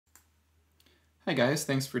Hi guys,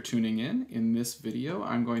 thanks for tuning in. In this video,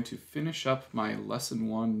 I'm going to finish up my Lesson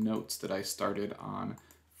 1 notes that I started on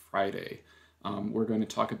Friday. We're going to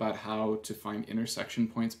talk about how to find intersection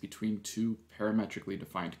points between two parametrically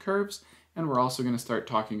defined curves, and we're also going to start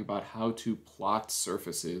talking about how to plot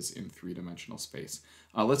surfaces in three-dimensional space.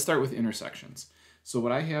 Let's start with intersections. So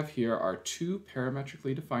what I have here are two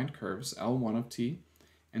parametrically defined curves, L1 of t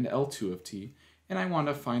and L2 of t, and I want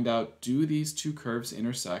to find out, do these two curves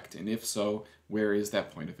intersect, and if so, where is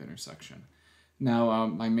that point of intersection? Now,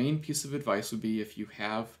 my main piece of advice would be if you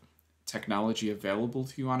have technology available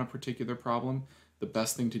to you on a particular problem, the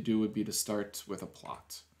best thing to do would be to start with a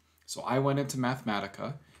plot. So I went into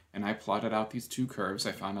Mathematica and I plotted out these two curves.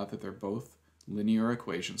 I found out that they're both linear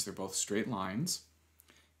equations, they're both straight lines,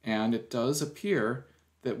 and it does appear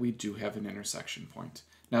that we do have an intersection point.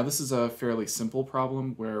 Now this is a fairly simple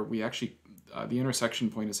problem where we actually, the intersection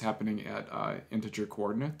point is happening at integer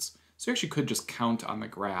coordinates. So you actually could just count on the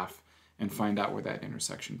graph and find out where that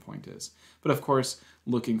intersection point is. But of course,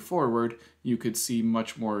 looking forward, you could see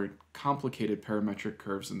much more complicated parametric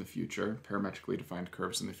curves in the future, parametrically defined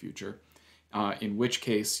curves in the future, in which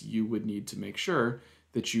case you would need to make sure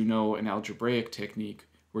that you know an algebraic technique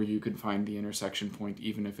where you can find the intersection point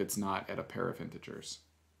even if it's not at a pair of integers.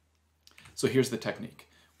 So here's the technique.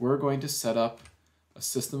 We're going to set up a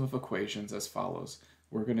system of equations as follows.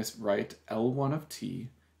 We're going to write L1 of t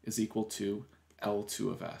is equal to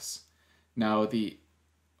L2 of s. Now the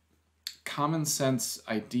common sense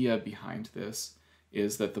idea behind this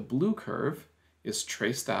is that the blue curve is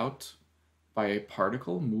traced out by a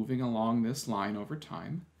particle moving along this line over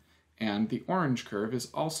time, and the orange curve is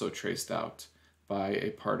also traced out by a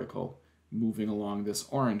particle moving along this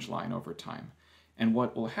orange line over time. And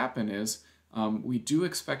what will happen is we do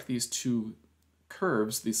expect these two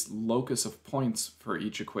curves, this locus of points for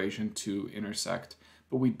each equation, to intersect,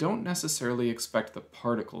 but we don't necessarily expect the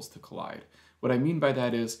particles to collide. What I mean by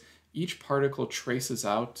that is each particle traces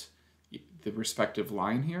out the respective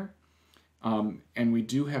line here, and we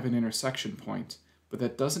do have an intersection point, but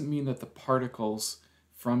that doesn't mean that the particles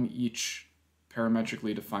from each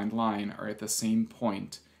parametrically defined line are at the same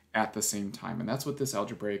point at the same time. And that's what this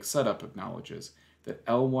algebraic setup acknowledges, that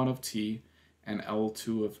L1 of t and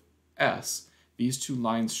L2 of s, these two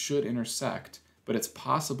lines should intersect, but it's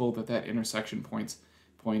possible that that intersection point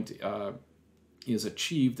is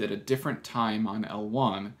achieved at a different time on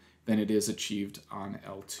L1 than it is achieved on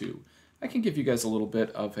L2. I can give you guys a little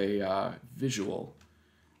bit of a visual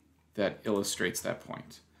that illustrates that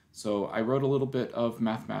point. So I wrote a little bit of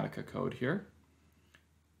Mathematica code here.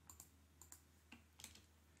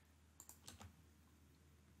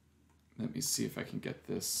 Let me see if I can get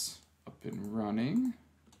this up and running.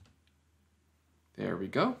 There we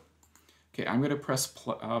go. Okay, I'm going to press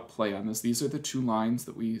play on this. These are the two lines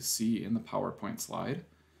that we see in the PowerPoint slide.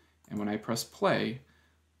 And when I press play,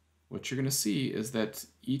 what you're going to see is that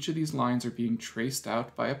each of these lines are being traced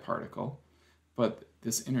out by a particle, but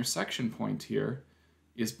this intersection point here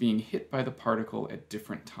is being hit by the particle at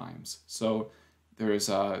different times. So there's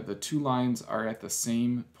the two lines are at the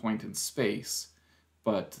same point in space,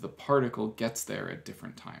 but the particle gets there at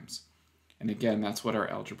different times. And again, that's what our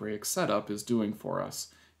algebraic setup is doing for us.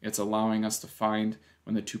 It's allowing us to find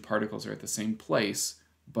when the two particles are at the same place,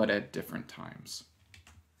 but at different times.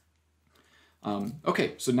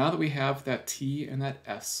 Okay, so now that we have that t and that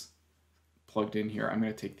s plugged in here, I'm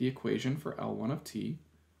going to take the equation for L1 of t.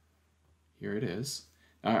 Here it is.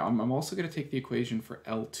 Now I'm also going to take the equation for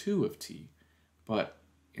L2 of t, but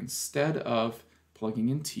instead of plugging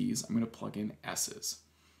in t's, I'm going to plug in s's.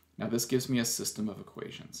 Now this gives me a system of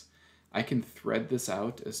equations. I can thread this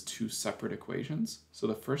out as two separate equations. So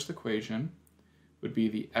the first equation would be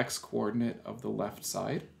the x-coordinate of the left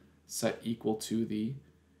side set equal to the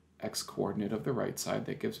x-coordinate of the right side.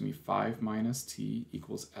 That gives me 5 minus t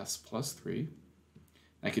equals s plus 3.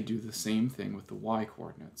 I could do the same thing with the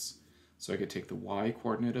y-coordinates. So I could take the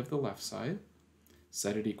y-coordinate of the left side,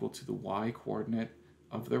 set it equal to the y-coordinate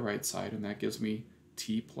of the right side, and that gives me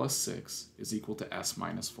t plus 6 is equal to s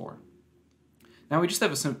minus 4. Now we just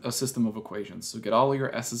have a system of equations. So get all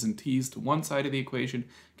your s's and t's to one side of the equation,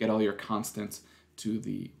 get all your constants to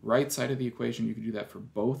the right side of the equation. You can do that for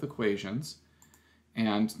both equations.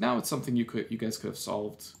 And now it's something you guys could have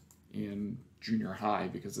solved in junior high,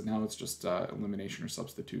 because now it's just elimination or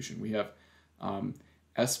substitution. We have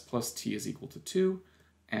s plus t is equal to 2,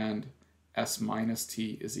 and s minus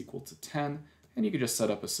t is equal to 10. And you could just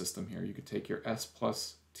set up a system here. You could take your s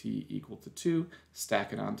plus t equal to 2,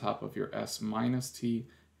 stack it on top of your s minus t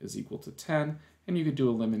is equal to 10, and you could do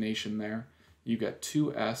elimination there. You get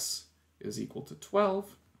 2s is equal to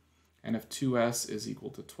 12, and if 2s is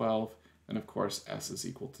equal to 12, then of course s is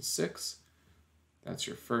equal to 6. That's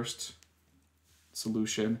your first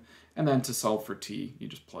solution. And then to solve for t, you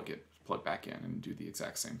just plug back in and do the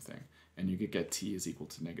exact same thing. And you could get t is equal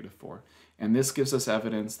to -4. And this gives us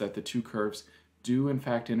evidence that the two curves do in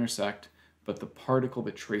fact intersect, but the particle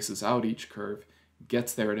that traces out each curve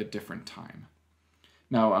gets there at a different time.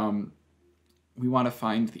 Now, we want to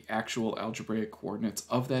find the actual algebraic coordinates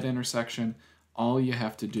of that intersection. All you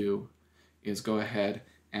have to do is go ahead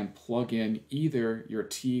and plug in either your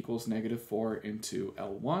t equals -4 into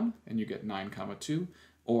L1 and you get 9, 2,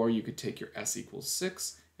 or you could take your s equals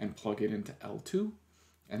 6 and plug it into L2,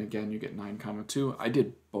 and again you get 9, 2. I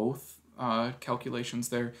did both calculations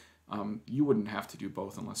there. You wouldn't have to do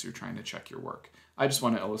both unless you're trying to check your work. I just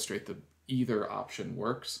want to illustrate that either option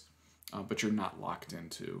works, but you're not locked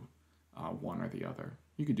into one or the other.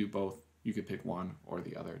 You could do both. You could pick one or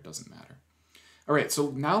the other. It doesn't matter. All right,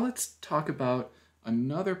 so now let's talk about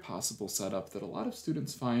another possible setup that a lot of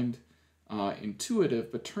students find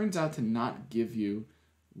intuitive, but turns out to not give you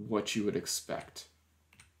what you would expect.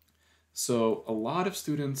 So a lot of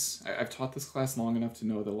students, I've taught this class long enough to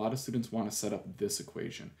know that a lot of students want to set up this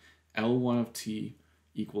equation, L1 of t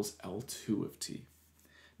equals L2 of t.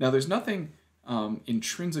 Now there's nothing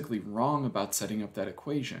intrinsically wrong about setting up that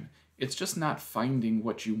equation. It's just not finding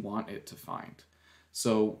what you want it to find.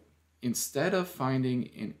 So instead of finding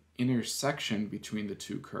an intersection between the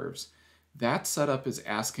two curves, that setup is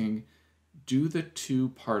asking, do the two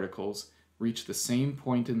particles reach the same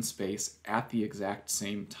point in space at the exact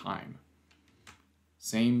same time?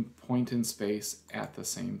 Same point in space at the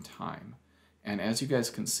same time. And as you guys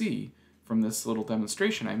can see from this little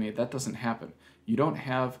demonstration I made, that doesn't happen. You don't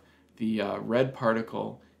have the red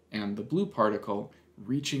particle and the blue particle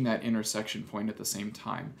reaching that intersection point at the same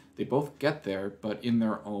time. They both get there, but in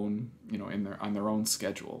their own, on their own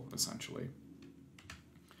schedule, essentially.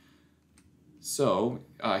 So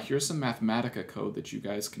here's some Mathematica code that you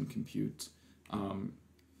guys can compute.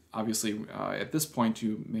 Obviously, at this point,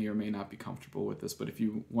 you may or may not be comfortable with this, but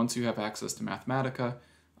once you have access to Mathematica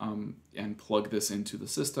and plug this into the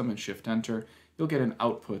system and shift enter, you'll get an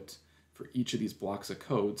output for each of these blocks of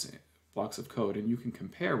code, and you can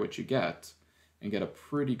compare what you get and get a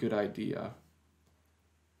pretty good idea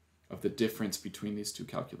of the difference between these two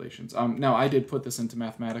calculations. Now, I did put this into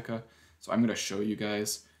Mathematica, so I'm going to show you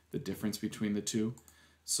guys the difference between the two.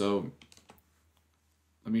 So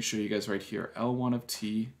let me show you guys right here. L1 of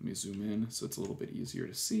t, let me zoom in so it's a little bit easier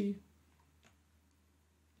to see.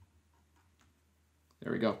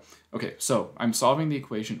 There we go. Okay, so I'm solving the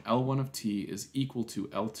equation L1 of t is equal to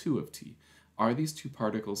L2 of t. Are these two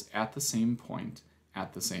particles at the same point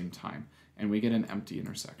at the same time? And we get an empty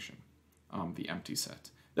intersection, the empty set.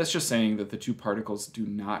 That's just saying that the two particles do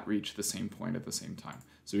not reach the same point at the same time.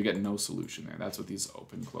 So we get no solution there. That's what these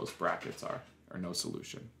open closed brackets are, or no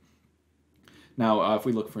solution. Now, if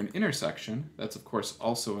we look for an intersection, that's of course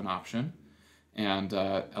also an option. And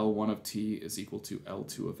L1 of t is equal to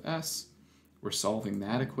L2 of s. We're solving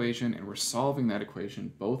that equation, and we're solving that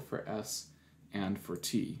equation both for s and for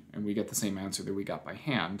t. And we get the same answer that we got by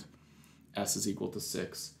hand. S is equal to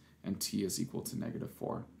 6, and t is equal to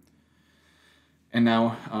 -4. And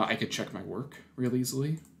now I could check my work real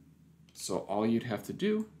easily. So all you'd have to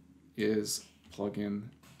do is plug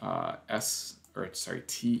in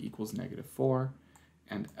t equals -4,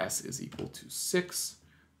 and s is equal to 6.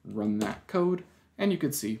 Run that code, and you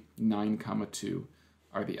could see 9, 2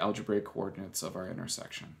 are the algebraic coordinates of our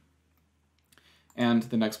intersection. And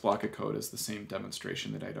the next block of code is the same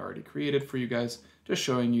demonstration that I'd already created for you guys, just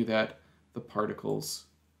showing you that the particles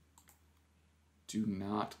do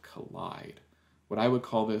not collide. What I would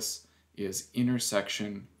call this is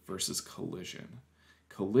intersection versus collision.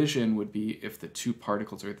 Collision would be if the two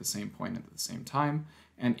particles are at the same point at the same time,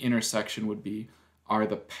 and intersection would be, are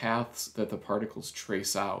the paths that the particles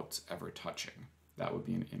trace out ever touching? That would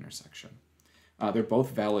be an intersection. They're both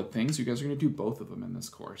valid things. You guys are going to do both of them in this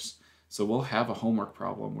course. So we'll have a homework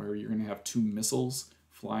problem where you're going to have two missiles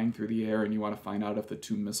flying through the air, and you want to find out if the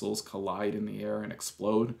two missiles collide in the air and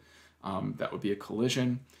explode. That would be a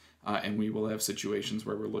collision. And we will have situations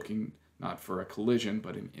where we're looking not for a collision,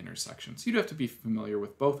 but an intersection. So you'd have to be familiar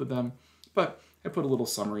with both of them. But I put a little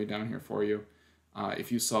summary down here for you.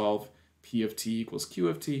 If you solve P of t equals Q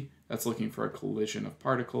of t, that's looking for a collision of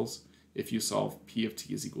particles. If you solve P of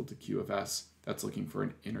t is equal to Q of s, that's looking for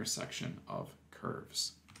an intersection of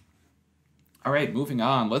curves. All right, moving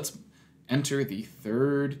on. Let's enter the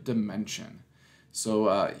third dimension.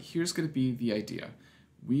 So here's going to be the idea.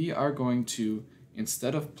 We are going to,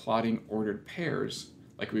 instead of plotting ordered pairs,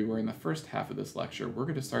 like we were in the first half of this lecture, we're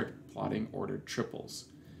going to start plotting ordered triples.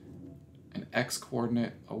 an x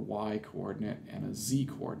coordinate, a y coordinate, and a z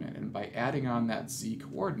coordinate. And by adding on that z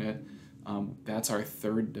coordinate, that's our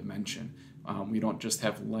third dimension. We don't just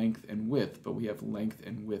have length and width, but we have length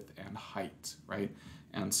and width and height, right?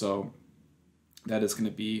 And so that is going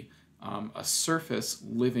to be a surface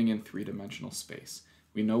living in three-dimensional space.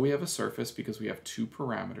 We know we have a surface because we have two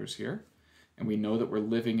parameters here, and we know that we're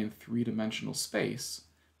living in three-dimensional space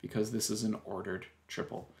because this is an ordered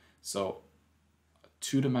triple. So a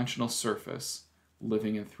two-dimensional surface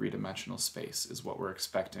living in three-dimensional space is what we're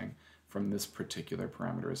expecting from this particular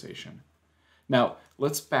parameterization. Now,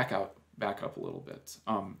 let's back up a little bit.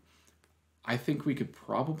 I think we could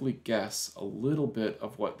probably guess a little bit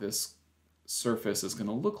of what this surface is going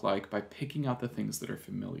to look like by picking out the things that are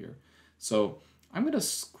familiar. So I'm going to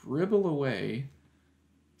scribble away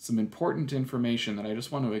some important information that I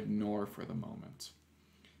just want to ignore for the moment.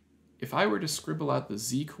 If I were to scribble out the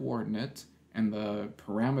z coordinate and the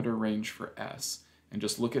parameter range for s and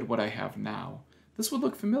just look at what I have now, this would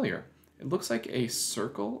look familiar. It looks like a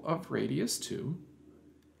circle of radius 2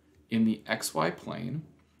 in the xy plane,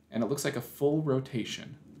 and it looks like a full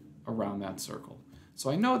rotation around that circle. So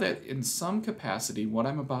I know that in some capacity, what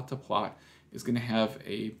I'm about to plot is going to have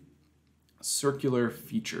a circular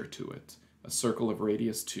feature to it, a circle of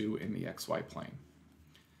radius 2 in the xy plane.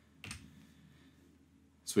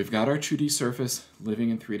 So we've got our 2D surface living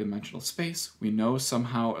in three-dimensional space. We know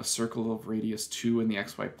somehow a circle of radius 2 in the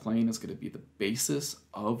xy plane is going to be the basis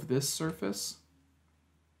of this surface.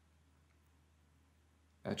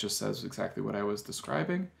 That just says exactly what I was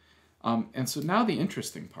describing. And so now the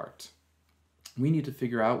interesting part. We need to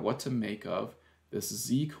figure out what to make of this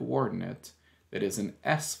z coordinate that is an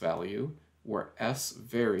s value where s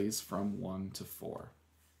varies from 1 to 4.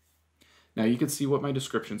 Now you can see what my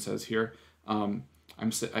description says here.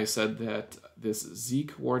 I said that this z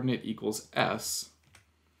coordinate equals s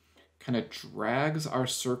kind of drags our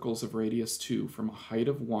circles of radius 2 from a height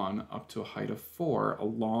of 1 up to a height of 4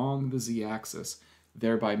 along the z-axis,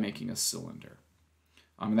 thereby making a cylinder.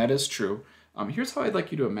 And that is true. Here's how I'd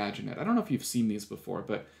like you to imagine it. I don't know if you've seen these before,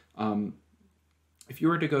 but if you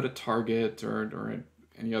were to go to Target or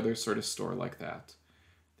any other sort of store like that,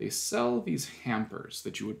 they sell these hampers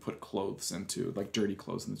that you would put clothes into, like dirty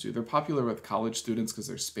clothes into. They're popular with college students because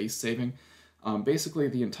they're space saving. Basically,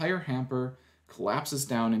 the entire hamper collapses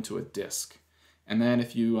down into a disc. And then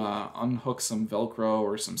if you unhook some Velcro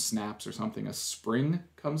or some snaps or something, a spring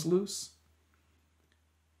comes loose.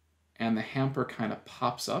 And the hamper kind of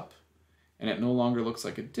pops up. And it no longer looks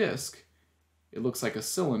like a disc. It looks like a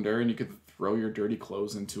cylinder, and you could throw your dirty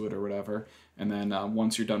clothes into it or whatever. And then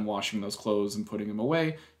once you're done washing those clothes and putting them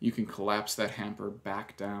away, you can collapse that hamper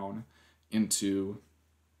back down into,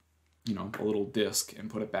 a little disc and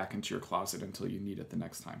put it back into your closet until you need it the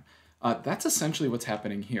next time. That's essentially what's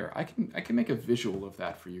happening here. I can make a visual of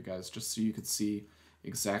that for you guys just so you could see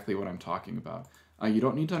exactly what I'm talking about. You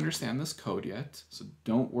don't need to understand this code yet, so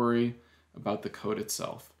don't worry about the code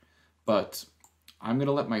itself. But I'm going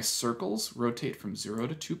to let my circles rotate from 0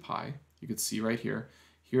 to 2 pi. You can see right here.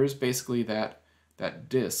 Here's basically that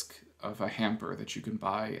disc of a hamper that you can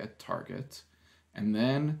buy at Target. And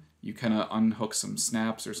then you kind of unhook some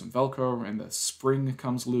snaps or some Velcro, and the spring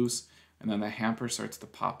comes loose, and then the hamper starts to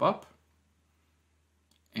pop up.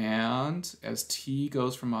 And as t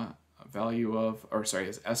goes from a value of,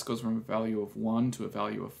 as s goes from a value of 1 to a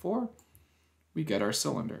value of 4, we get our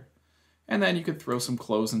cylinder. And then you could throw some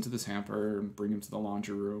clothes into this hamper and bring them to the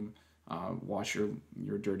laundry room, wash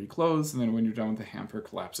your dirty clothes, and then when you're done with the hamper,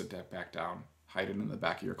 collapse it back down, hide it in the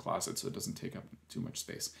back of your closet so it doesn't take up too much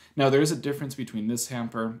space. Now, there is a difference between this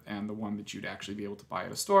hamper and the one that you'd actually be able to buy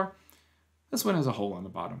at a store. This one has a hole on the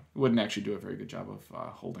bottom. It wouldn't actually do a very good job of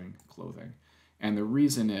holding clothing. And the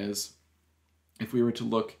reason is, if we were to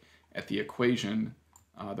look at the equation,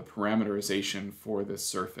 the parameterization for this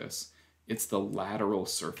surface, it's the lateral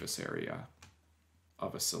surface area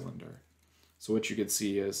of a cylinder. So what you can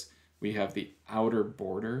see is we have the outer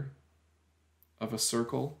border of a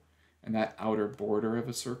circle, and that outer border of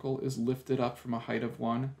a circle is lifted up from a height of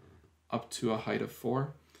 1 up to a height of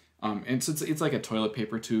 4. And so it's like a toilet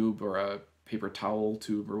paper tube or a paper towel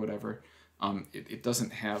tube or whatever. It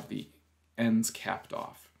doesn't have the ends capped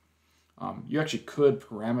off. You actually could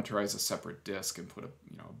parameterize a separate disk and put a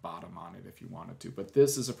bottom on it if you wanted to, but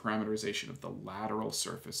this is a parameterization of the lateral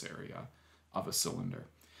surface area of a cylinder.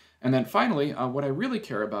 And then finally, what I really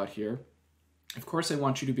care about here, of course I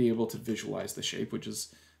want you to be able to visualize the shape, which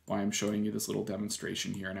is why I'm showing you this little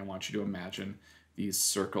demonstration here, and I want you to imagine these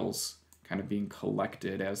circles kind of being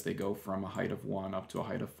collected as they go from a height of 1 up to a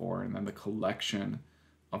height of 4, and then the collection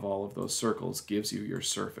of all of those circles gives you your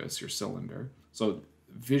surface, your cylinder. So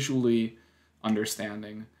visually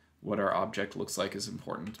understanding what our object looks like is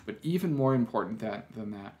important. But even more important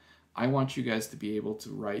than that, I want you guys to be able to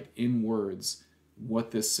write in words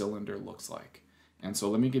what this cylinder looks like. And so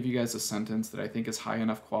let me give you guys a sentence that I think is high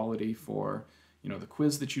enough quality for, the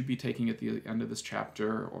quiz that you'd be taking at the end of this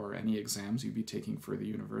chapter or any exams you'd be taking for the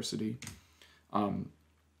university.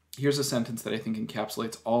 Here's a sentence that I think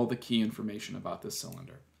encapsulates all the key information about this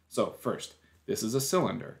cylinder. So first, this is a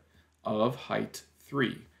cylinder of height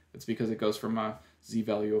 3. That's because it goes from a z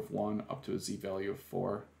value of 1 up to a z value of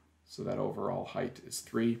 4. So that overall height is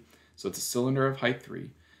 3. So it's a cylinder of height 3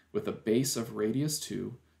 with a base of radius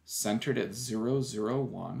 2 centered at 0, 0,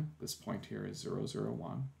 1. This point here is 0, 0,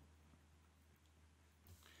 1.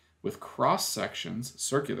 With cross sections,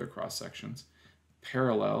 circular cross sections,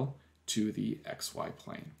 parallel to the xy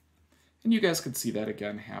plane. And you guys can see that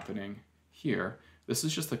again happening here. This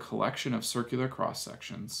is just a collection of circular cross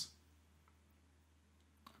sections.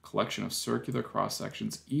 A collection of circular cross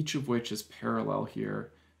sections, each of which is parallel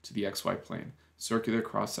here to the xy plane. Circular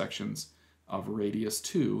cross sections of radius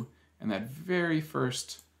 2, and that very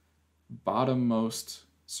first bottommost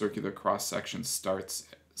circular cross section starts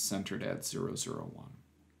centered at 0, 0, 1.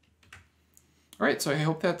 All right, so I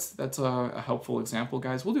hope that's a helpful example,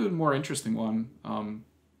 guys. We'll do a more interesting one on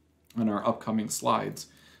our upcoming slides.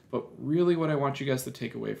 But really what I want you guys to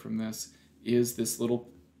take away from this is this little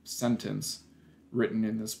sentence written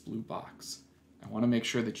in this blue box. I want to make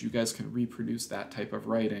sure that you guys can reproduce that type of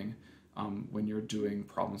writing when you're doing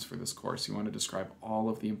problems for this course. You want to describe all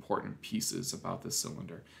of the important pieces about this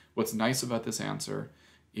cylinder. What's nice about this answer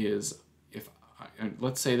is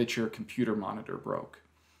let's say that your computer monitor broke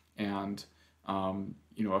and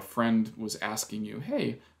a friend was asking you,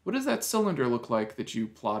 hey, what does that cylinder look like that you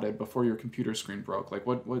plotted before your computer screen broke? Like,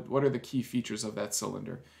 what are the key features of that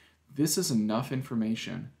cylinder? This is enough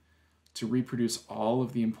information to reproduce all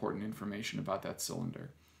of the important information about that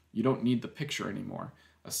cylinder. You don't need the picture anymore.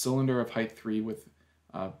 A cylinder of height 3 with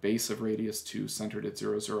a base of radius 2 centered at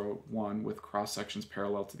 0, 0, 1 with cross sections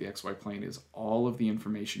parallel to the xy plane is all of the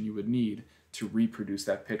information you would need to reproduce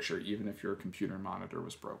that picture, even if your computer monitor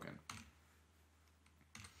was broken.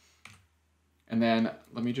 And then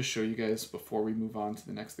let me just show you guys before we move on to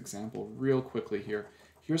the next example real quickly here.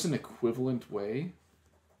 Here's an equivalent way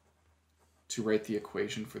to write the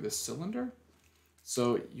equation for this cylinder.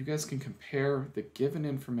 So you guys can compare the given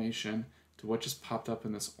information to what just popped up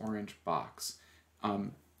in this orange box.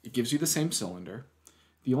 It gives you the same cylinder.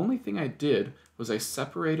 The only thing I did was I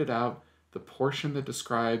separated out the portion that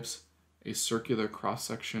describes a circular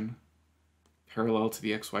cross-section parallel to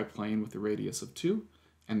the xy plane with a radius of 2,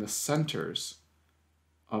 and the centers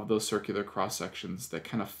of those circular cross-sections that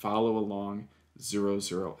kind of follow along 0,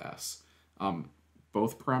 0s.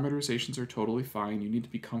 Both parameterizations are totally fine. You need to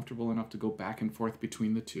be comfortable enough to go back and forth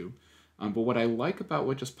between the two. But what I like about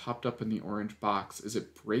what just popped up in the orange box is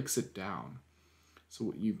it breaks it down.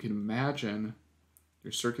 So you can imagine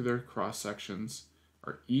your circular cross-sections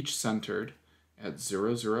are each centered at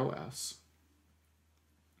 0, 0s.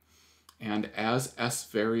 And as s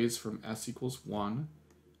varies from s equals 1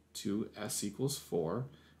 to s equals 4,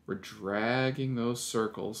 we're dragging those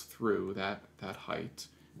circles through that height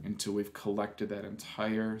until we've collected that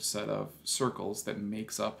entire set of circles that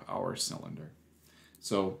makes up our cylinder.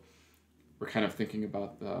 So we're kind of thinking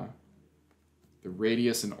about the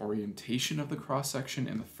radius and orientation of the cross-section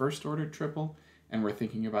in the first order triple, and we're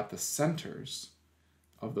thinking about the centers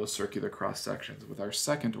of those circular cross-sections with our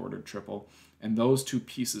second order triple, and those two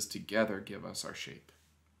pieces together give us our shape.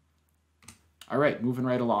 All right, moving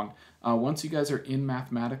right along. Once you guys are in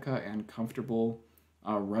Mathematica and comfortable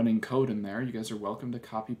running code in there, you guys are welcome to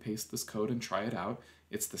copy paste this code and try it out.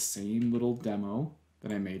 It's the same little demo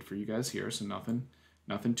that I made for you guys here, so nothing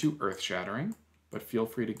too earth-shattering, but feel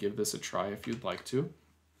free to give this a try if you'd like to.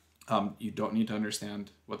 You don't need to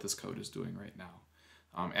understand what this code is doing right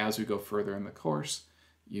now. As we go further in the course,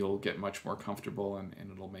 you'll get much more comfortable and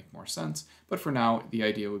it'll make more sense. But for now, the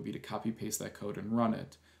idea would be to copy paste that code and run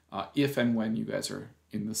it if and when you guys are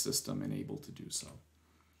in the system and able to do so.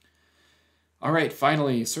 All right,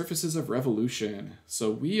 finally, surfaces of revolution.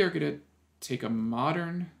 So we are going to take a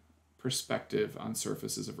modern perspective on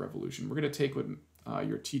surfaces of revolution. We're going to take what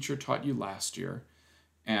your teacher taught you last year,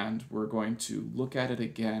 and we're going to look at it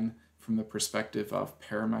again from the perspective of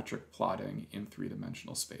parametric plotting in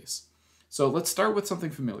three-dimensional space. So let's start with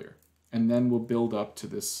something familiar, and then we'll build up to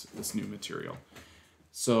this new material.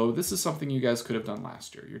 So this is something you guys could have done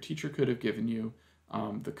last year. Your teacher could have given you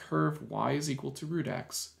the curve y is equal to root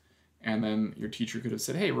x, and then your teacher could have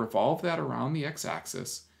said, hey, revolve that around the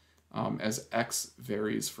x-axis as x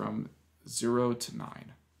varies from 0 to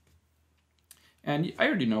 9. And I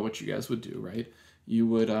already know what you guys would do, right? You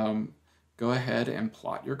would go ahead and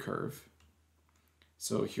plot your curve.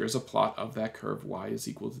 So here's a plot of that curve. Y is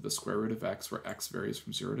equal to the square root of x, where x varies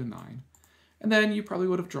from 0 to 9. And then you probably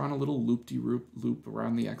would have drawn a little loop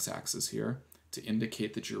around the x-axis here to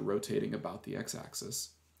indicate that you're rotating about the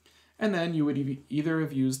x-axis. And then you would either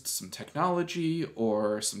have used some technology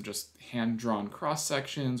or some just hand-drawn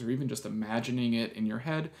cross-sections, or even just imagining it in your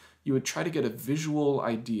head. You would try to get a visual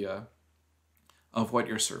idea of what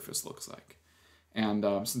your surface looks like. And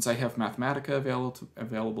since I have Mathematica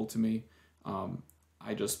available to me,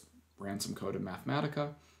 I just ran some code in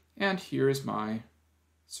Mathematica, and here's my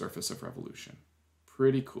surface of revolution.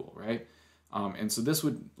 Pretty cool, right? And so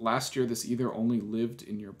last year, this either only lived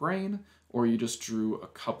in your brain, or you just drew a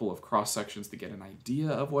couple of cross-sections to get an idea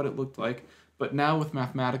of what it looked like. But now with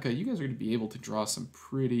Mathematica, you guys are going to be able to draw some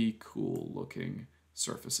pretty cool looking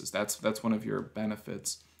surfaces. That's one of your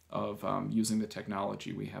benefits of using the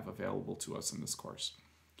technology we have available to us in this course.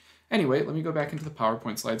 Anyway, let me go back into the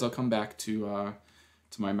PowerPoint slides. I'll come back to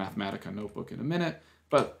my Mathematica notebook in a minute,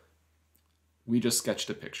 but we just sketched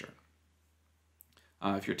a picture.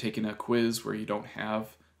 If you're taking a quiz where you don't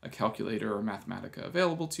have a calculator or Mathematica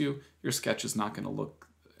available to you, your sketch is not going to look,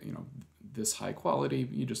 this high quality.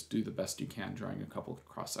 You just do the best you can, drawing a couple of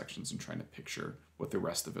cross sections and trying to picture what the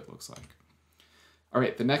rest of it looks like. All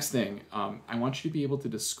right, the next thing, I want you to be able to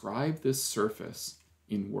describe this surface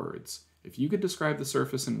in words. If you could describe the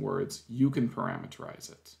surface in words, you can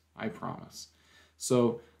parameterize it, I promise.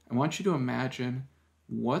 So I want you to imagine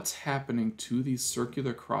what's happening to these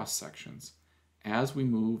circular cross sections as we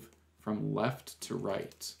move from left to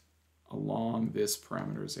right along this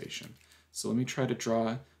parameterization. So let me try to draw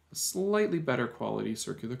a slightly better quality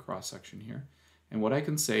circular cross section here. And what I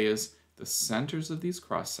can say is the centers of these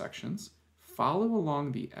cross sections follow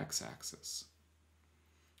along the x-axis.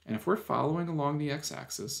 And if we're following along the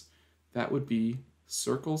x-axis, that would be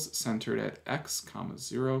circles centered at x,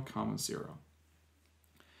 0, 0.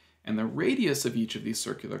 And the radius of each of these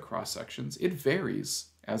circular cross-sections, it varies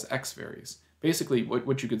as x varies. Basically,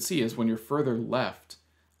 what you can see is when you're further left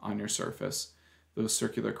on your surface, those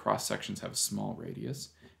circular cross-sections have a small radius.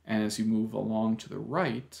 And as you move along to the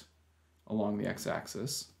right, along the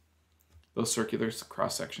x-axis, those circular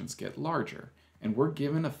cross-sections get larger. And we're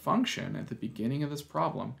given a function at the beginning of this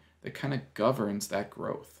problem that kind of governs that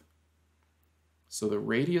growth. So the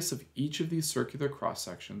radius of each of these circular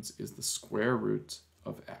cross-sections is the square root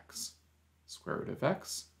of x. Square root of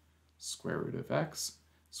x, square root of x,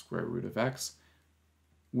 square root of x,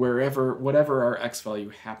 whatever our x value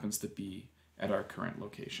happens to be at our current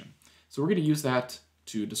location. So we're going to use that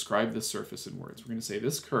to describe this surface in words. We're going to say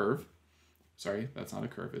this curve, sorry, that's not a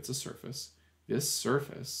curve, it's a surface. This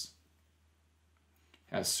surface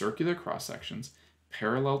has circular cross-sections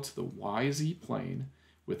parallel to the yz plane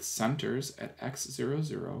with centers at x, 0,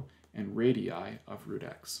 0 and radii of root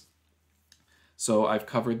x. So I've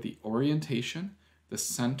covered the orientation, the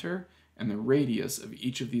center, and the radius of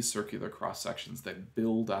each of these circular cross-sections that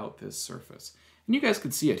build out this surface. And you guys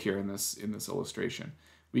could see it here in this illustration.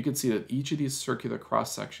 We could see that each of these circular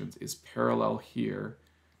cross-sections is parallel here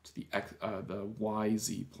to the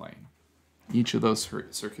yz plane. Each of those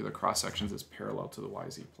circular cross-sections is parallel to the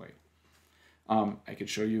yz plane. I could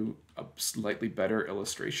show you a slightly better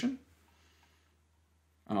illustration.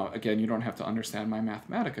 Again, you don't have to understand my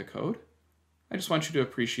Mathematica code. I just want you to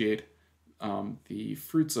appreciate the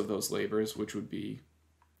fruits of those labors, which would be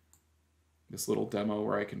this little demo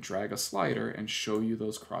where I can drag a slider and show you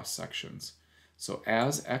those cross sections. So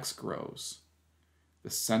as x grows, the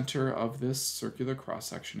center of this circular cross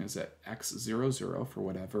section is at x, 0, 0 for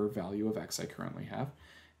whatever value of x I currently have.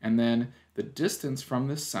 And then the distance from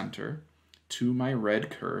this center to my red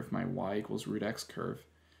curve, my y equals root x curve,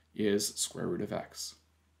 is square root of x.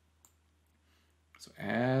 So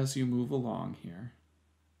as you move along here,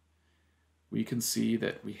 we can see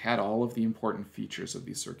that we had all of the important features of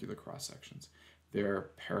these circular cross-sections. They're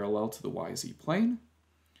parallel to the yz plane.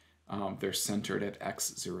 They're centered at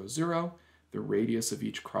x, 0, 0. The radius of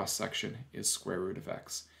each cross-section is square root of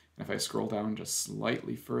x. And if I scroll down just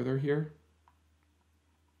slightly further here,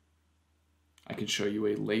 I can show you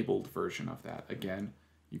a labeled version of that. Again,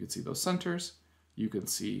 you can see those centers. You can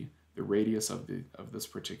see the radius of this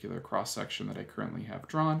particular cross-section that I currently have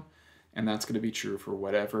drawn. And that's going to be true for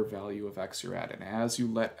whatever value of x you're at. And as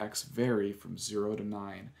you let x vary from 0 to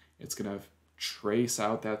 9, it's going to trace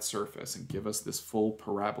out that surface and give us this full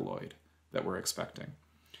paraboloid that we're expecting.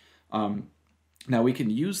 Now we can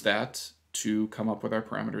use that to come up with our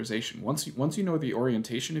parameterization. Once you know the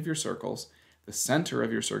orientation of your circles, the center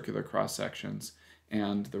of your circular cross-sections,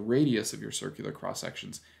 and the radius of your circular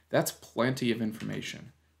cross-sections. That's plenty of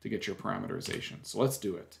information to get your parameterization. So let's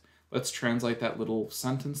do it. Let's translate that little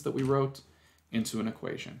sentence that we wrote into an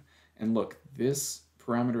equation. And look, this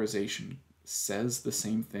parameterization says the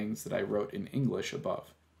same things that I wrote in English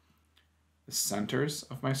above. The centers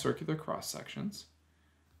of my circular cross-sections,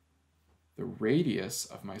 the radius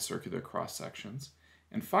of my circular cross-sections,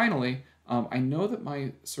 and finally, I know that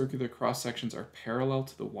my circular cross-sections are parallel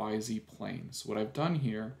to the YZ plane. So what I've done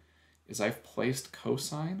here is I've placed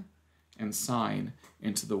cosine and sine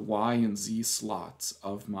into the Y and Z slots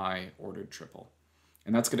of my ordered triple.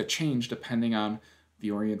 And that's going to change depending on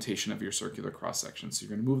the orientation of your circular cross-section. So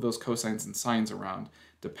you're going to move those cosines and sines around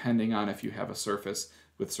depending on if you have a surface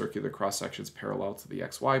with circular cross-sections parallel to the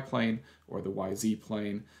XY plane or the YZ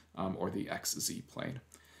plane or the XZ plane.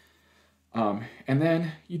 And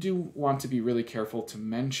then you do want to be really careful to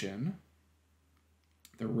mention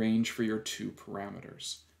the range for your two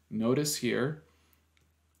parameters. Notice here,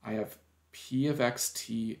 I have P of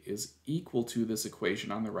xt is equal to this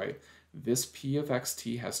equation on the right. This P of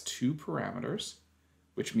xt has two parameters,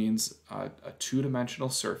 which means a two-dimensional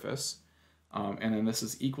surface. And then this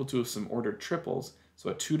is equal to some ordered triples, so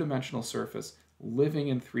a two-dimensional surface living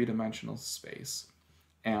in three-dimensional space.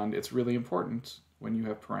 And it's really important when you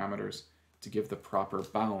have parameters to give the proper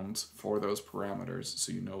bounds for those parameters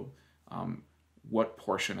so you know what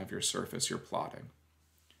portion of your surface you're plotting.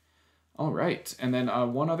 All right, and then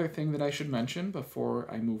one other thing that I should mention before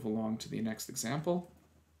I move along to the next example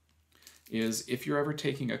is if you're ever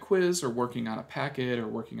taking a quiz or working on a packet or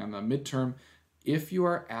working on the midterm, if you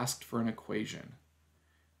are asked for an equation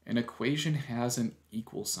has an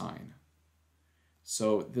equal sign.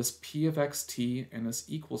 So this P of xt and this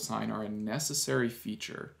equal sign are a necessary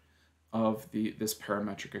feature of this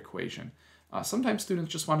parametric equation. Sometimes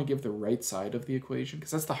students just want to give the right side of the equation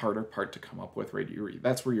because that's the harder part to come up with, right?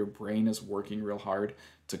 That's where your brain is working real hard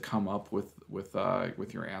to come up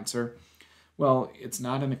with your answer. Well, it's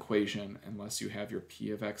not an equation unless you have your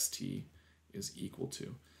P of xt is equal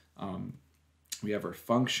to. We have our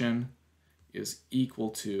function is equal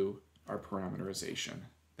to our parameterization.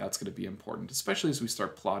 That's going to be important, especially as we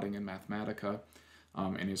start plotting in Mathematica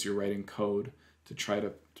and as you're writing code to try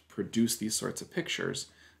to produce these sorts of pictures.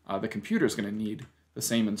 The computer is going to need the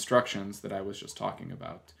same instructions that I was just talking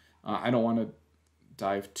about. I don't want to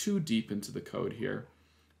dive too deep into the code here,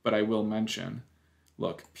 but I will mention,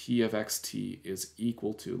 look, P of xt is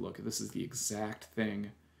equal to, look, this is the exact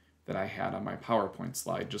thing that I had on my PowerPoint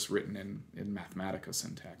slide, just written in Mathematica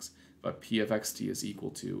syntax. But P of xt is equal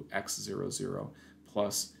to x00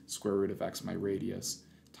 plus square root of x, my radius,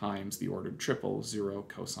 times the ordered triple, 0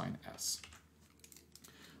 cosine s.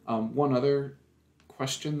 One other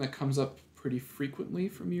question that comes up pretty frequently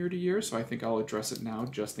from year to year, so I think I'll address it now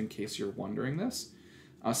just in case you're wondering this.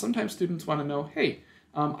 Sometimes students want to know, hey,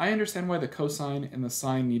 I understand why the cosine and the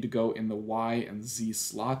sine need to go in the y and z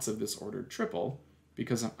slots of this ordered triple,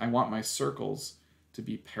 because I want my circles to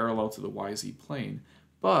be parallel to the yz plane.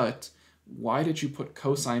 But why did you put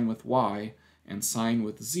cosine with y and sine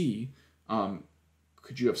with z?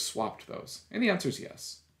 Could you have swapped those? And the answer is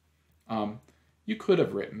yes. You could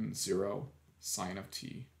have written 0 sine of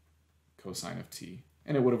t, cosine of t,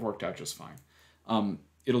 and it would have worked out just fine.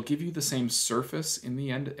 It'll give you the same surface in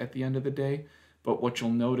the end at the end of the day, but what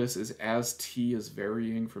you'll notice is as t is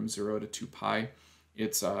varying from 0 to 2 pi,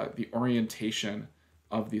 it's the orientation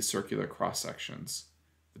of these circular cross-sections,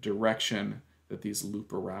 the direction that these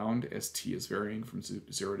loop around as t is varying from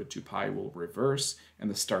 0 to 2 pi will reverse, and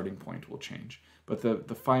the starting point will change. But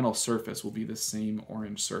the final surface will be the same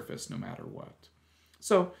orange surface no matter what.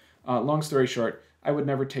 So, long story short, I would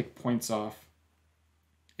never take points off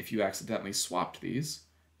if you accidentally swapped these,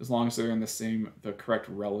 as long as they're in the correct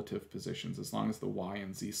relative positions, as long as the y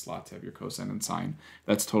and z slots have your cosine and sine,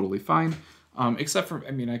 that's totally fine. Except for,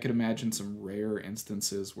 I mean, I could imagine some rare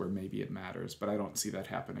instances where maybe it matters, but I don't see that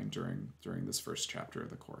happening during this first chapter of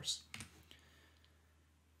the course.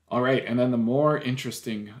 All right, and then the more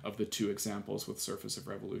interesting of the two examples with surface of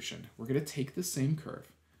revolution, we're going to take the same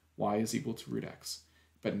curve, y is equal to root x,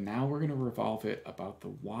 but now we're going to revolve it about the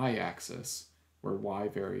y-axis, where y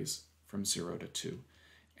varies from 0 to 2.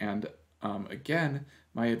 And again,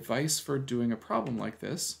 my advice for doing a problem like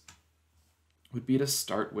this would be to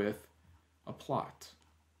start with a plot.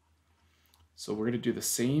 So we're going to do the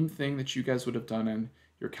same thing that you guys would have done in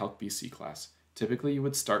your Calc BC class. Typically, you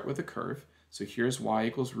would start with a curve. So here's y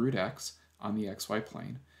equals root x on the xy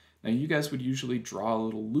plane. Now you guys would usually draw a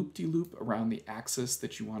little loop-de-loop around the axis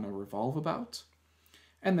that you want to revolve about.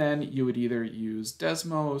 And then you would either use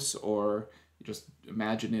Desmos or You just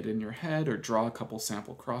imagine it in your head or draw a couple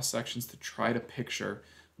sample cross sections to try to picture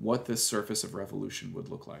what this surface of revolution would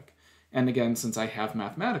look like. And again, since I have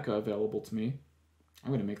Mathematica available to me,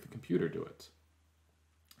 I'm going to make the computer do it.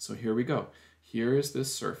 So here we go. Here is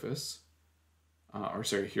this surface,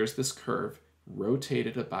 here's this curve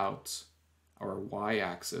rotated about our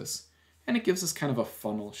y-axis, and it gives us kind of a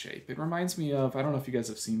funnel shape. It reminds me of, I don't know if you guys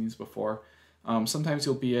have seen these before, sometimes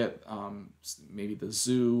you'll be at maybe the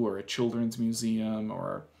zoo or a children's museum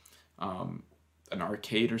or an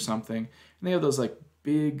arcade or something, and they have those like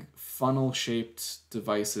big funnel-shaped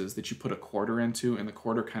devices that you put a quarter into, and the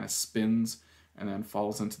quarter kind of spins and then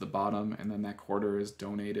falls into the bottom, and then that quarter is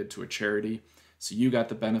donated to a charity. So you got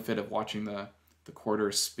the benefit of watching the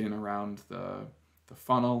quarter spin around the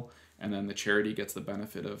funnel, and then the charity gets the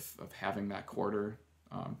benefit of having that quarter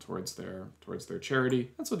towards their charity.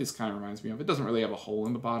 That's what this kind of reminds me of. It doesn't really have a hole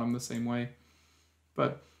in the bottom the same way,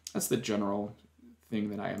 but that's the general thing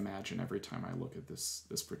that I imagine every time I look at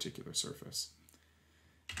this particular surface.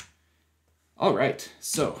 All right,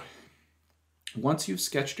 so once you've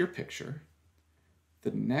sketched your picture,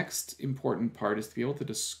 the next important part is to be able to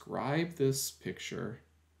describe this picture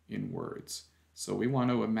in words. So we want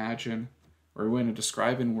to imagine, or we want to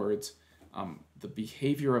describe in words, the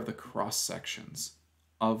behavior of the cross sections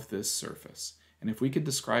of this surface. And if we could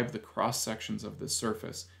describe the cross sections of this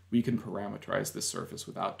surface, we can parameterize this surface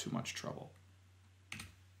without too much trouble.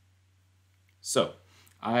 So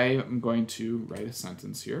I am going to write a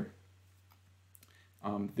sentence here.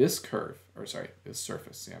 This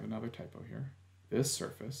surface, I have another typo here. This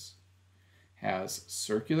surface has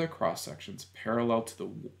circular cross sections parallel to the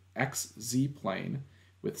xz plane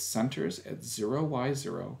with centers at 0, y,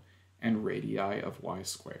 0 and radii of y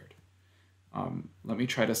squared. Let me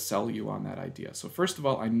try to sell you on that idea. So first of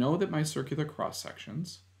all, I know that my circular cross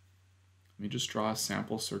sections, let me just draw a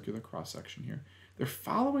sample circular cross section here. They're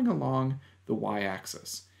following along the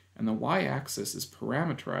y-axis, and the y-axis is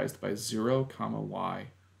parameterized by 0, y,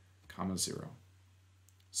 0.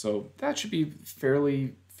 So that should be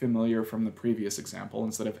fairly familiar from the previous example.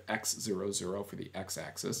 Instead of x, 0, 0 for the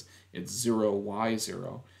x-axis, it's 0, y,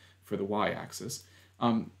 0 for the y-axis.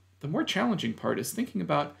 The more challenging part is thinking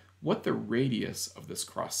about what the radius of this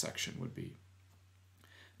cross-section would be.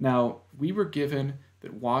 Now, we were given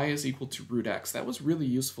that y is equal to root x. That was really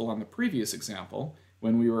useful on the previous example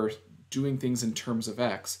when we were doing things in terms of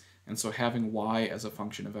x, and so having y as a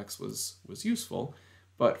function of x was useful.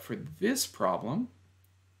 But for this problem,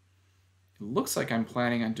 it looks like I'm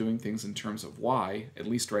planning on doing things in terms of y, at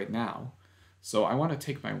least right now. So I want to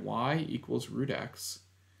take my y equals root x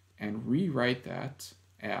and rewrite that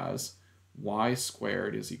as y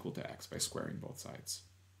squared is equal to x by squaring both sides.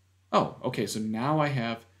 Oh, okay, so now I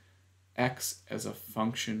have x as a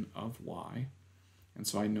function of y, and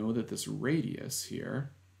so I know that this radius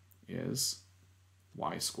here is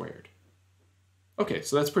y squared. Okay,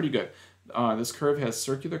 so that's pretty good. This curve has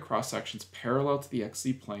circular cross sections parallel to the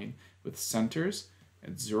xz plane with centers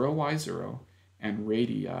at 0, y, 0 and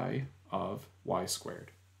radii of y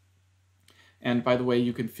squared. And by the way,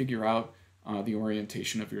 you can figure out the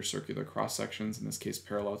orientation of your circular cross sections, in this case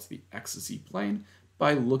parallel to the xz plane,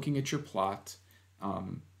 by looking at your plot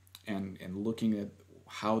and looking at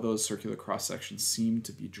how those circular cross sections seem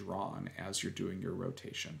to be drawn as you're doing your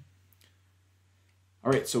rotation.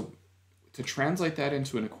 All right, so to translate that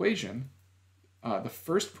into an equation, the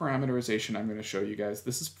first parameterization I'm going to show you guys,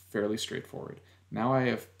 this is fairly straightforward. Now I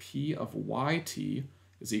have p of yt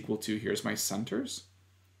is equal to, here's my centers,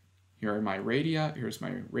 here are my radii, here's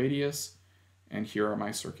my radius, and here are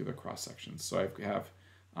my circular cross sections. So I have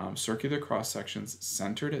circular cross sections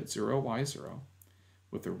centered at 0, y, 0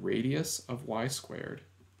 with a radius of y squared.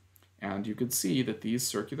 And you can see that these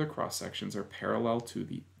circular cross sections are parallel to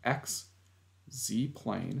the xz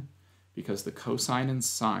plane because the cosine and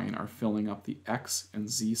sine are filling up the x and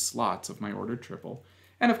z slots of my ordered triple.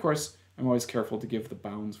 And of course, I'm always careful to give the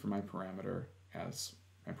bounds for my parameter as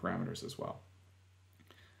my parameters as well.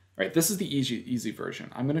 All right, this is the easy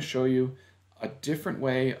version. I'm going to show you a different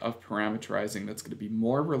way of parameterizing that's going to be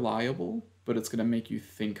more reliable, but it's going to make you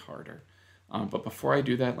think harder. But before I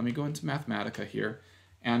do that, let me go into Mathematica here.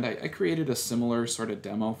 And I created a similar sort of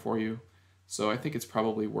demo for you. So I think it's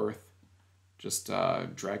probably worth just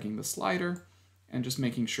dragging the slider and just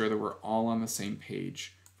making sure that we're all on the same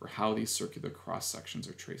page for how these circular cross sections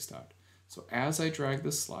are traced out. So as I drag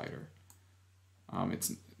this slider,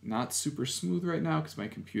 it's not super smooth right now because my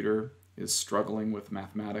computer is struggling with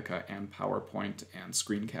Mathematica and PowerPoint and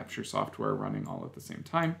screen capture software running all at the same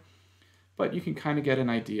time. But you can kind of get an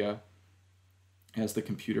idea as the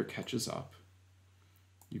computer catches up.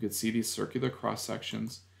 You can see these circular cross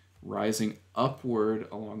sections rising upward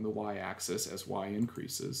along the y-axis as y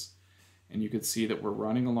increases. And you could see that we're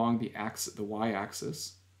running along the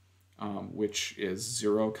y-axis, which is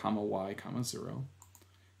 0, y, 0.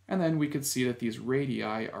 And then we could see that these radii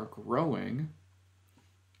are growing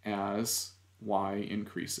as y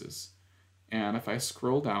increases. And if I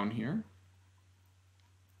scroll down here,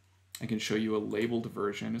 I can show you a labeled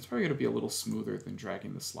version. It's probably going to be a little smoother than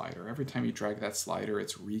dragging the slider. Every time you drag that slider,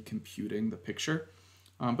 it's recomputing the picture.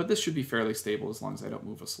 But this should be fairly stable as long as I don't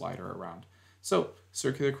move a slider around. So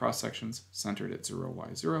circular cross sections centered at 0, y,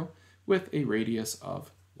 0 with a radius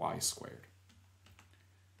of y squared.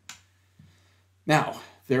 Now,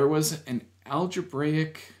 there was an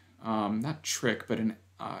algebraic, not trick, but an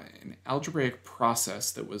algebraic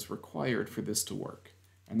process that was required for this to work.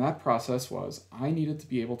 And that process was I needed to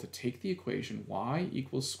be able to take the equation y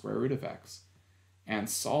equals square root of x and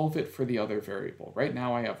solve it for the other variable. Right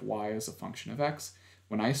now I have y as a function of x.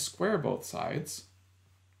 When I square both sides,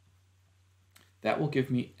 that will give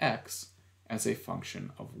me x as a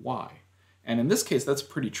function of y. And in this case, that's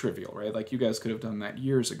pretty trivial, right? Like you guys could have done that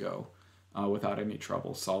years ago without any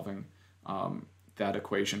trouble solving that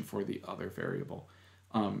equation for the other variable.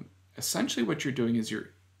 Essentially what you're doing is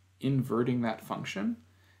you're inverting that function,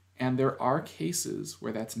 and there are cases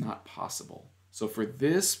where that's not possible. So for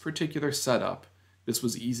this particular setup, this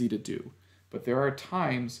was easy to do, but there are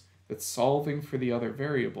times that solving for the other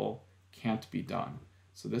variable can't be done.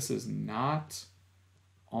 So this is not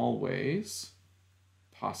always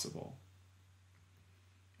possible.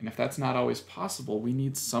 And if that's not always possible, we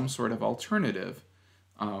need some sort of alternative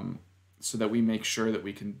so that we make sure that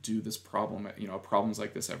we can do this problem, problems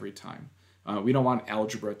like this every time. We don't want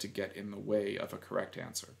algebra to get in the way of a correct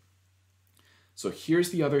answer. So here's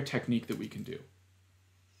the other technique that we can do.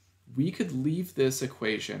 We could leave this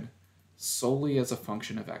equation solely as a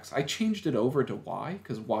function of x. I changed it over to y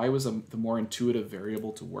because y was the more intuitive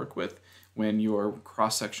variable to work with when your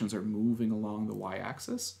cross sections are moving along the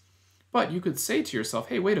y-axis. But you could say to yourself,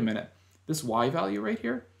 hey, wait a minute, this y value right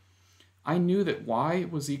here, I knew that y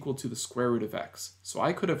was equal to the square root of x. So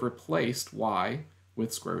I could have replaced y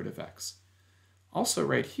with square root of x. Also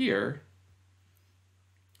right here,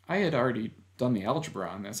 I had already done the algebra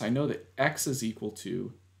on this. I know that x is equal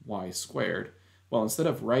to y squared. Well, instead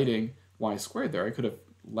of writing y squared there, I could have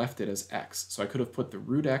left it as x. So I could have put the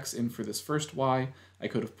root x in for this first y. I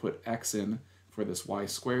could have put x in for this y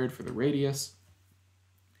squared for the radius.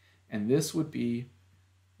 And this would be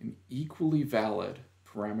an equally valid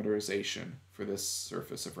parameterization for this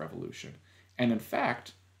surface of revolution. And in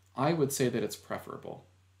fact, I would say that it's preferable.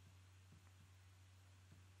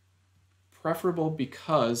 Preferable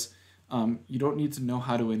because you don't need to know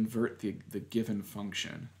how to invert the given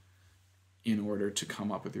function in order to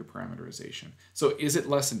come up with your parameterization. So is it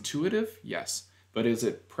less intuitive? Yes. But is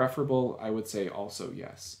it preferable? I would say also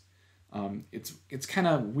yes. It's kind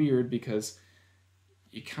of weird because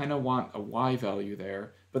you kind of want a y value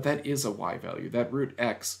there, but that is a y value. That root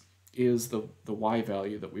x is the y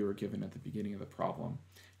value that we were given at the beginning of the problem.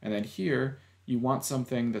 And then here, you want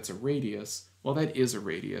something that's a radius. Well, that is a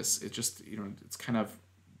radius. It just, it's kind of,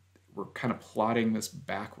 we're kind of plotting this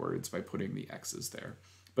backwards by putting the x's there.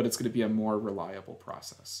 But it's going to be a more reliable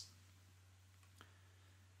process.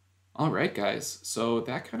 All right, guys. So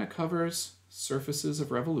that kind of covers surfaces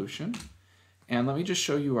of revolution. And let me just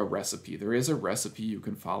show you a recipe. There is a recipe you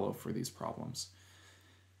can follow for these problems.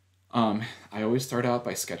 I always start out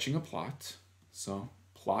by sketching a plot. So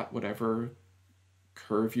plot whatever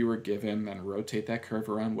curve you were given, then rotate that curve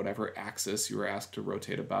around whatever axis you were asked to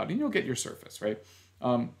rotate about, and you'll get your surface, right?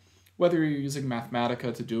 Whether you're using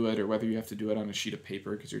Mathematica to do it or whether you have to do it on a sheet of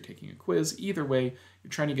paper because you're taking a quiz, either way, you're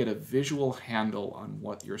trying to get a visual handle on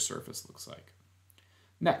what your surface looks like.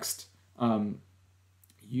 Next,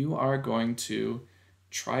 you are going to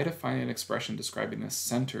try to find an expression describing the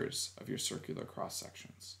centers of your circular cross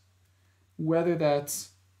sections. Whether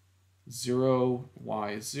that's 0,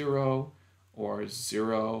 y, 0, or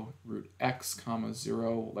 0, root x, comma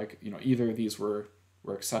 0, like, either of these were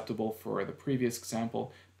acceptable for the previous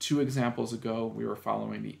example. 2 examples ago, we were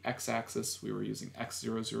following the x-axis. We were using x,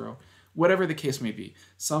 0, 0. Whatever the case may be,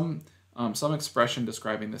 some expression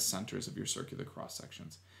describing the centers of your circular cross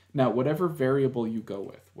sections. Now, whatever variable you go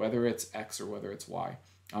with, whether it's x or whether it's y,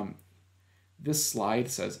 this slide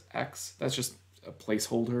says x. That's just a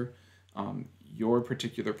placeholder. Your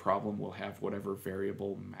particular problem will have whatever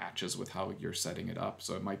variable matches with how you're setting it up.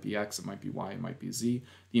 So it might be x, it might be y, it might be z.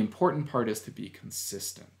 The important part is to be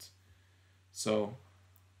consistent. So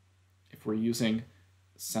if we're using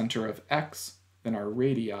center of x, then our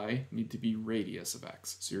radii need to be radius of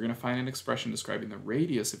x. So you're going to find an expression describing the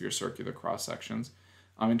radius of your circular cross sections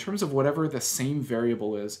in terms of whatever the same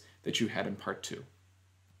variable is that you had in part 2.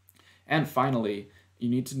 And finally, you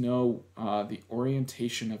need to know the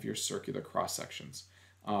orientation of your circular cross-sections.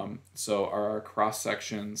 So are our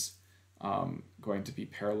cross-sections going to be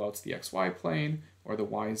parallel to the xy plane, or the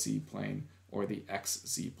yz plane, or the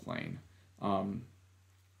xz plane?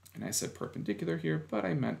 And I said perpendicular here, but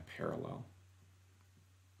I meant parallel.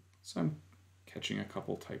 So I'm catching a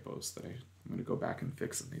couple typos that I'm going to go back and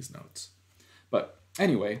fix in these notes. But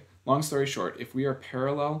anyway, long story short, if we are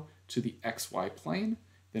parallel to the xy plane,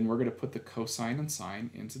 then we're going to put the cosine and sine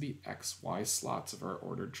into the xy slots of our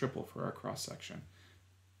ordered triple for our cross-section.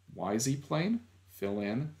 YZ plane, fill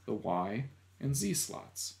in the y and z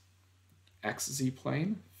slots. XZ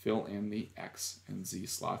plane, fill in the x and z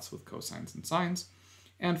slots with cosines and sines.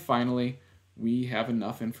 And finally, we have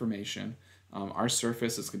enough information. Our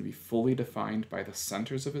surface is going to be fully defined by the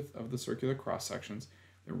centers of the circular cross-sections,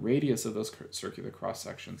 the radius of those circular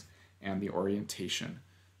cross-sections, and the orientation,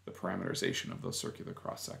 the parameterization of those circular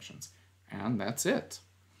cross-sections. And that's it.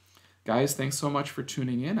 Guys, thanks so much for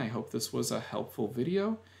tuning in. I hope this was a helpful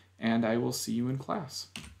video, and I will see you in class.